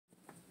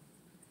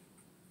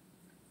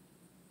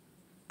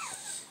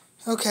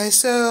Okay,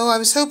 so I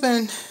was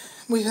hoping,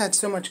 we've had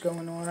so much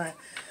going on. I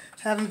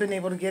haven't been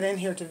able to get in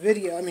here to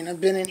video. I mean,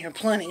 I've been in here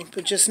plenty,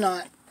 but just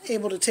not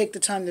able to take the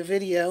time to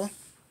video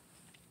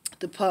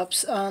the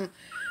pups.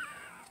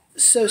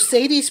 So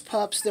Sadie's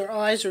pups, their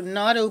eyes are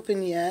not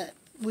open yet.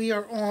 We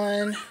are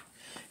on,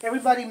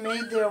 everybody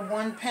made their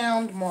 1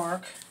 pound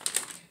mark,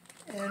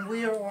 and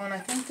we are on, I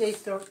think, day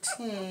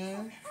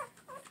 13.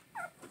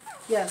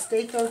 Yes,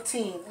 day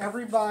 13.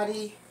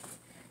 Everybody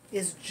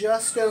is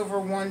just over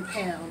 1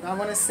 pound. I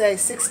want to say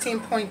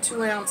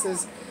 16.2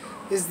 ounces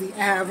is the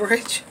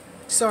average.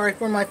 Sorry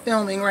for my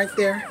filming right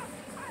there.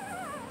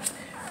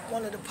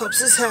 One of the pups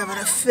is having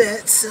a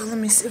fit, so let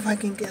me see if I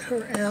can get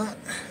her out.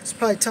 It's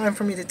probably time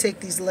for me to take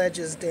these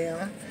ledges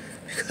down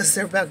because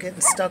they're about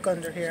getting stuck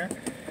under here.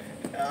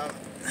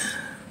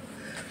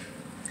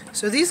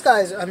 So these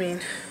guys, I mean,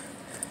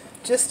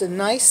 just a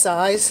nice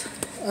size.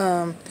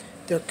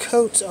 Their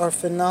coats are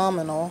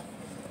phenomenal.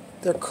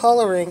 Their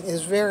coloring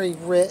is very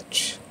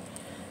rich,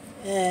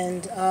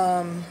 and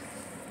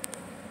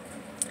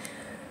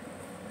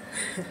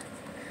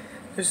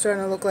they're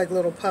starting to look like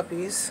little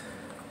puppies.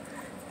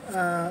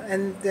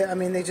 And I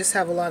mean, they just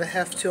have a lot of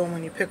heft to them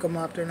when you pick them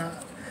up.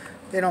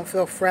 They don't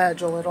feel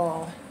fragile at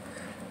all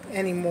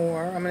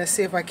anymore. I'm going to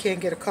see if I can't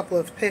get a couple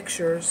of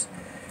pictures,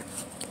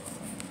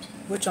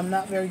 which I'm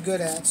not very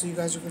good at, so you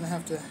guys are going to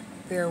have to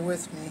bear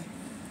with me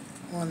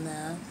on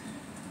that.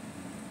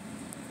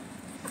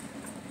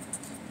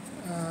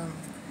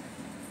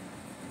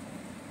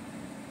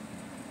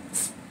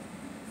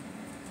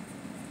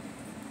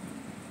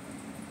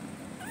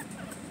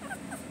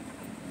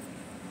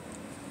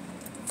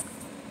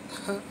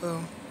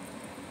 Uh-oh.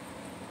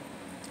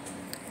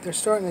 They're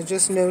starting to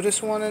just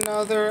notice one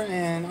another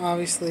and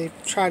obviously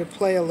try to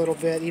play a little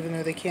bit even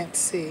though they can't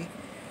see.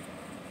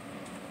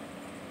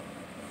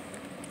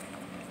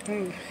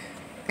 I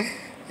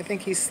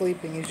think he's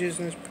sleeping. He's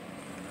using his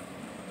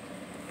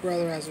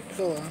brother as a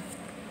pillow.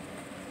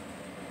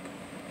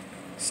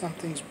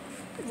 Something's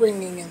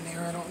ringing in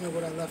there. I don't know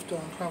what I left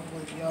on.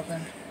 Probably the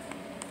oven.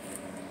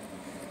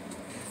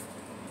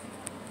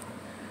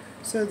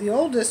 So the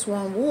oldest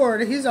one,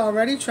 Ward, he's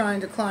already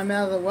trying to climb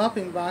out of the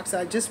whelping box.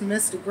 I just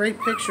missed a great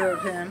picture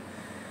of him.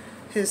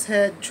 His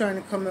head trying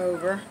to come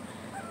over.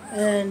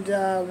 And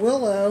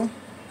Willow,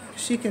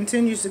 she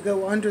continues to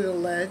go under the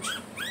ledge.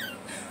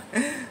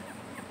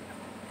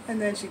 And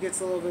then she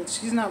gets a little bit,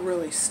 she's not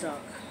really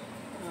stuck.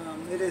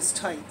 It is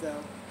tight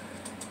though.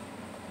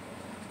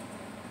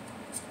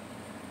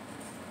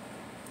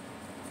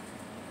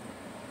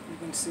 You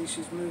can see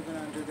she's moving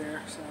under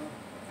there, so.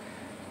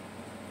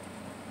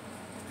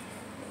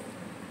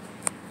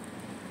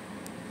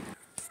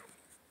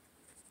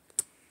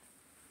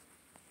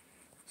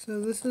 So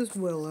this is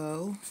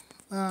Willow.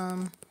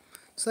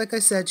 So like I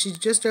said, she's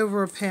just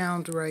over 1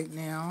 pound right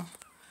now.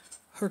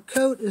 Her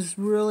coat is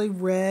really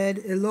red.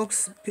 It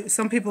looks,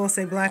 some people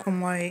say black and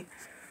white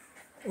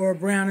or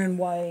brown and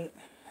white.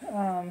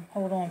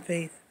 Hold on,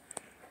 Faith.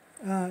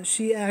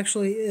 She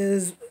actually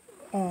is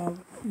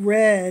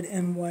red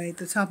and white.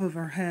 The top of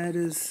her head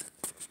is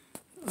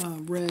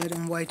red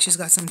and white. She's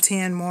got some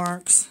tan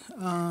marks.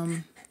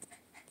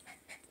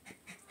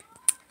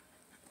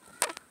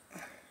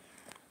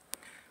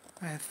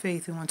 I have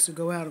Faith who wants to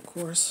go out, of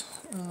course.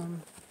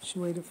 She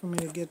waited for me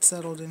to get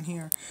settled in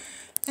here.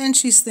 And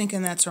she's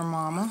thinking that's her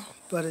mama,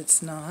 but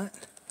it's not.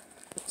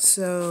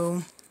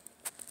 So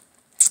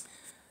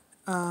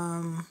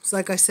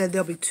like I said,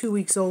 they'll be 2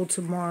 weeks old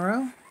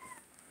tomorrow.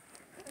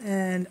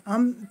 And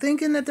I'm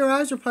thinking that their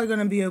eyes are probably going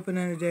to be open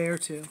in a day or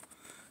two.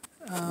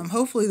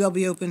 Hopefully they'll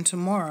be open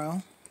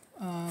tomorrow.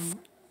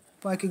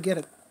 If I could get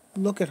a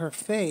look at her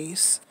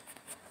face,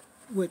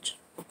 which,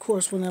 of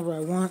course, whenever I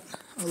want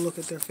a look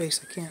at their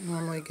face, I can't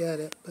normally get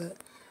it, but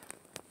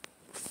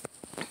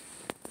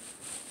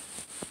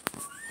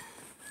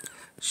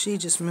she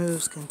just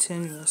moves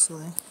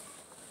continuously.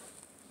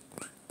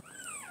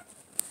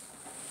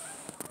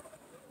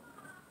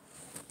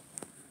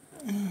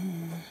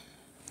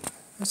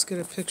 Let's get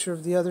a picture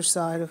of the other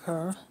side of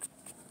her.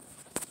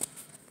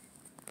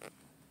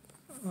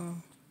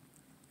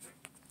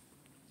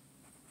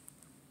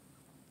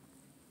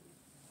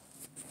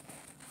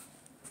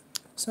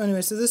 So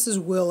anyway, so this is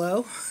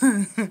Willow.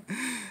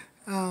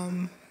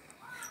 I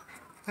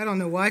don't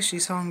know why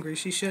she's hungry.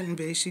 She shouldn't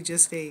be. She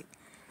just ate.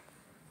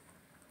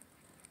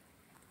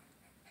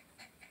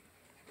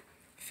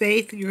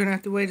 Faith, you're going to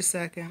have to wait a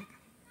second.